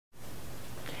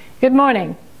Good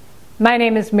morning. My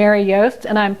name is Mary Yost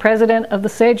and I'm president of the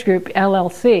Sage Group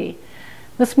LLC.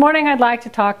 This morning I'd like to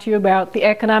talk to you about the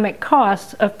economic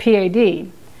costs of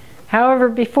PAD. However,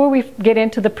 before we get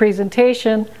into the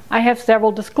presentation, I have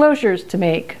several disclosures to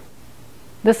make.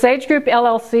 The Sage Group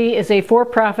LLC is a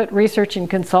for-profit research and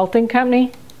consulting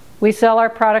company. We sell our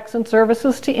products and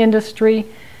services to industry,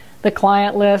 the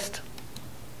client list,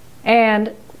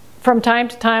 and from time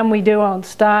to time we do own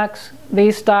stocks.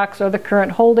 These stocks are the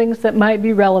current holdings that might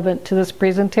be relevant to this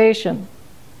presentation.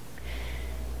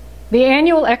 The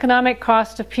annual economic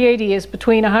cost of PAD is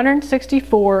between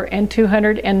 164 and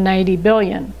 290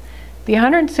 billion. The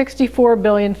 164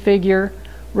 billion figure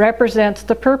represents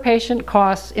the per patient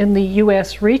costs in the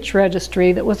U.S. REACH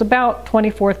registry that was about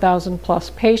 24,000 plus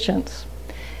patients.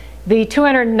 The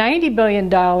 $290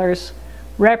 billion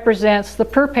represents the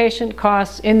per patient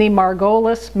costs in the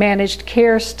Margolis managed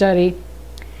care study.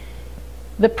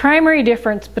 The primary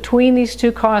difference between these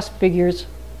two cost figures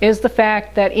is the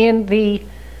fact that in the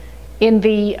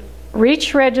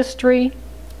REACH registry,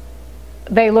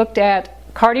 they looked at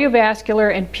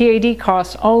cardiovascular and PAD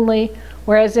costs only,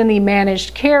 whereas in the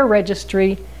managed care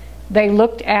registry, they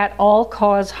looked at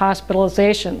all-cause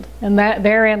hospitalization, and that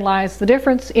therein lies the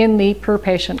difference in the per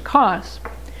patient costs.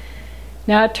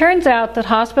 Now, it turns out that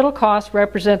hospital costs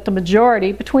represent the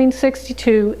majority, between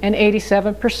 62 and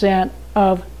 87%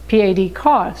 of PAD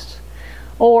costs,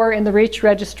 or in the REACH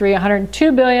registry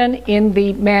 102 billion, in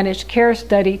the managed care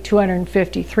study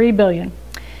 253 billion.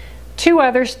 Two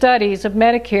other studies of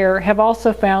Medicare have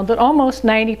also found that almost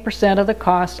 90% of the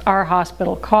costs are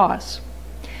hospital costs.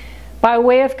 By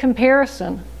way of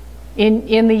comparison,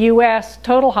 in the U.S.,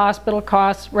 total hospital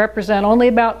costs represent only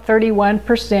about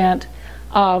 31%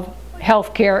 of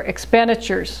healthcare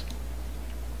expenditures.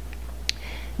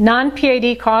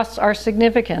 Non-PAD costs are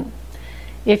significant.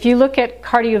 If you look at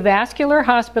cardiovascular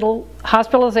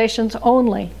hospitalizations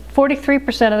only,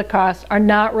 43% of the costs are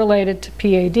not related to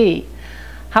PAD.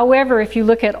 However, if you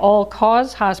look at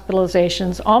all-cause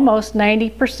hospitalizations, almost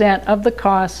 90% of the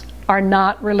costs are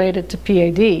not related to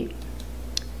PAD.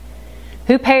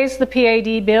 Who pays the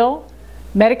PAD bill?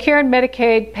 Medicare and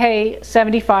Medicaid pay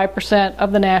 75%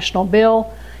 of the national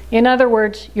bill. In other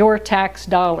words, your tax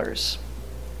dollars.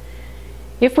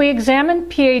 If we examine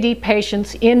PAD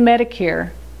patients in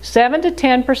Medicare, 7 to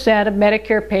 10% of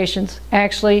Medicare patients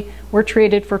actually were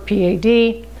treated for PAD.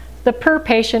 The per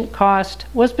patient cost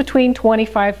was between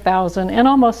 $25,000 and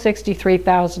almost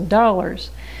 $63,000.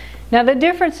 Now, the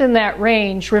difference in that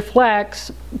range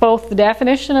reflects both the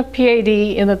definition of PAD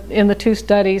in the two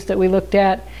studies that we looked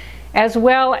at, as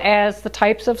well as the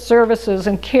types of services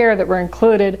and care that were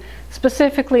included.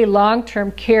 Specifically,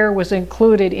 long-term care was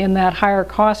included in that higher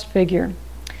cost figure.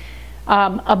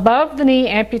 Above-the-knee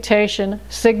amputation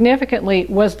significantly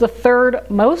was the third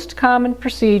most common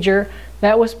procedure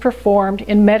that was performed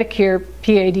in Medicare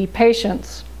PAD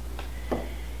patients.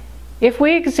 If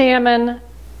we examine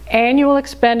annual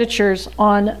expenditures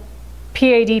on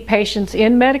PAD patients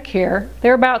in Medicare,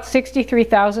 they're about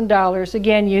 $63,000,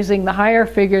 again using the higher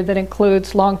figure that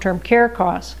includes long-term care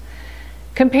costs.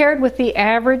 Compared with the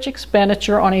average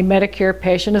expenditure on a Medicare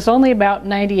patient is only about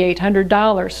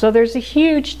 $9,800. So there's a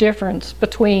huge difference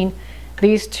between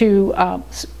these two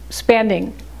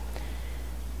spending.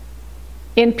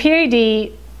 In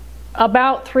PAD,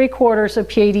 about 3/4 of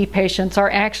PAD patients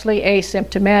are actually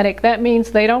asymptomatic. That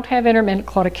means they don't have intermittent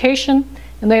claudication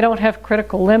and they don't have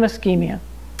critical limb ischemia.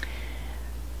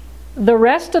 The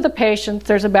rest of the patients,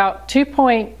 there's about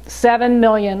 2.7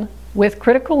 million with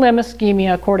critical limb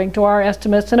ischemia according to our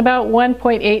estimates, and about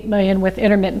 1.8 million with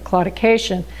intermittent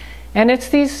claudication. And it's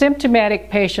these symptomatic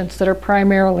patients that are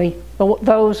primarily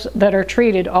those that are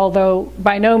treated, although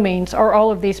by no means are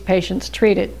all of these patients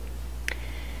treated.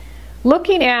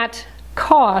 Looking at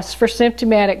costs for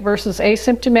symptomatic versus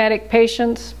asymptomatic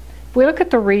patients, if we look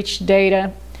at the REACH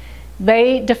data,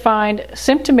 they defined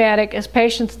symptomatic as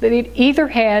patients that either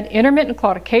had intermittent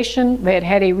claudication, they had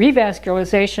had a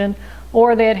revascularization,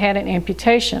 or they had had an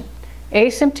amputation.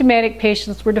 Asymptomatic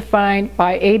patients were defined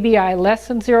by ABI less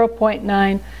than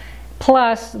 0.9,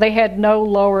 plus they had no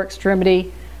lower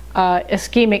extremity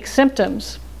ischemic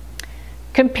symptoms.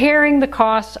 Comparing the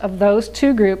costs of those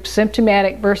two groups,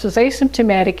 symptomatic versus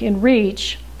asymptomatic in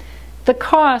REACH, the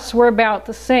costs were about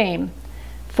the same.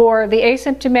 For the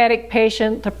asymptomatic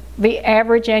patient, the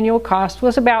average annual cost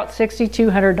was about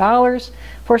 $6,200.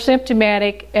 For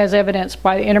symptomatic, as evidenced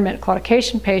by the intermittent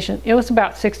claudication patient, it was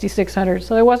about $6,600,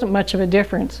 so there wasn't much of a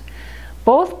difference.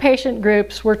 Both patient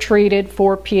groups were treated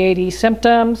for PAD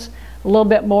symptoms, a little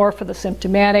bit more for the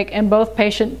symptomatic, and both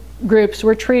patient groups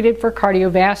were treated for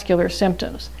cardiovascular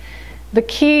symptoms. The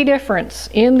key difference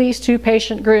in these two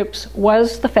patient groups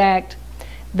was the fact,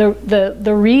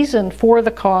 the reason for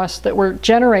the costs that were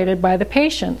generated by the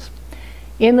patients.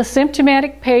 In the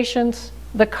symptomatic patients,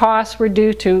 the costs were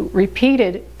due to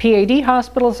repeated PAD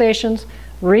hospitalizations,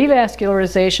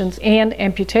 revascularizations, and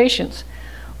amputations.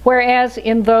 Whereas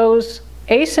in those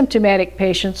asymptomatic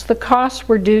patients, the costs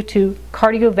were due to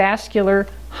cardiovascular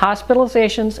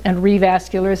hospitalizations and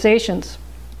revascularizations.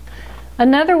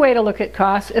 Another way to look at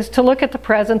costs is to look at the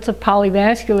presence of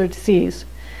polyvascular disease.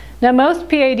 Now, most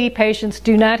PAD patients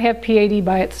do not have PAD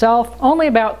by itself, only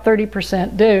about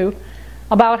 30% do.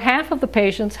 About half of the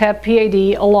patients have PAD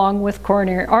along with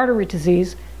coronary artery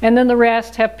disease, and then the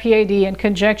rest have PAD in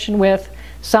conjunction with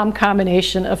some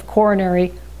combination of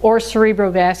coronary or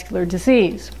cerebrovascular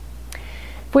disease.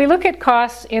 If we look at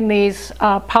costs in these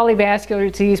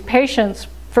polyvascular disease patients,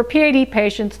 for PAD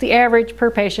patients, the average per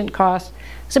patient cost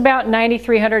is about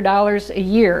 $9,300 a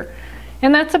year.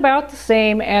 And that's about the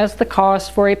same as the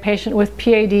cost for a patient with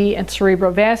PAD and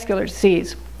cerebrovascular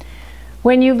disease.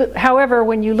 However,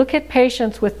 when you look at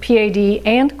patients with PAD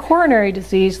and coronary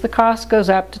disease, the cost goes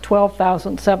up to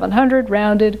 $12,700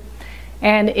 rounded.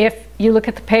 And if you look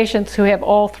at the patients who have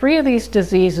all three of these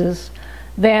diseases,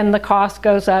 then the cost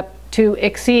goes up to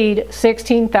exceed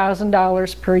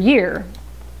 $16,000 per year.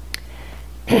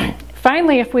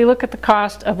 Finally, if we look at the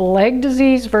cost of leg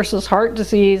disease versus heart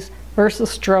disease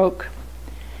versus stroke,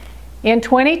 in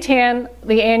 2010,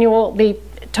 the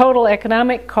total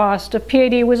economic cost of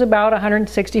PAD was about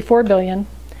 $164 billion,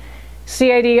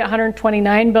 CAD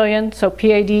 $129 billion, so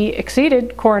PAD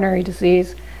exceeded coronary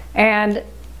disease, and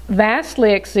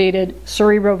vastly exceeded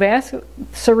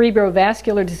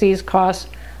cerebrovascular disease costs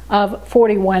of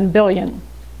 $41 billion.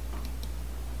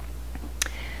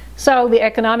 So the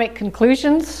economic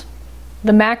conclusions: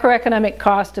 the macroeconomic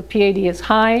cost of PAD is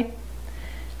high.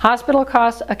 Hospital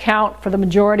costs account for the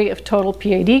majority of total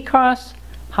PAD costs.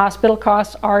 Hospital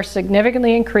costs are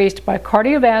significantly increased by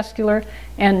cardiovascular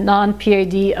and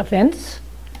non-PAD events.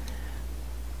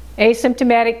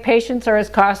 Asymptomatic patients are as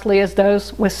costly as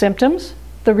those with symptoms.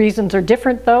 The reasons are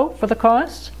different, though, for the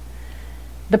costs.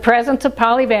 The presence of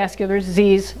polyvascular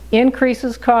disease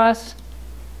increases costs,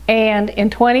 and in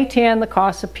 2010, the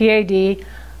costs of PAD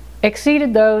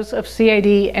exceeded those of CAD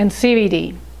and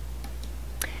CVD.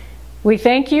 We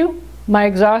thank you, my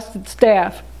exhausted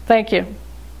staff. Thank you.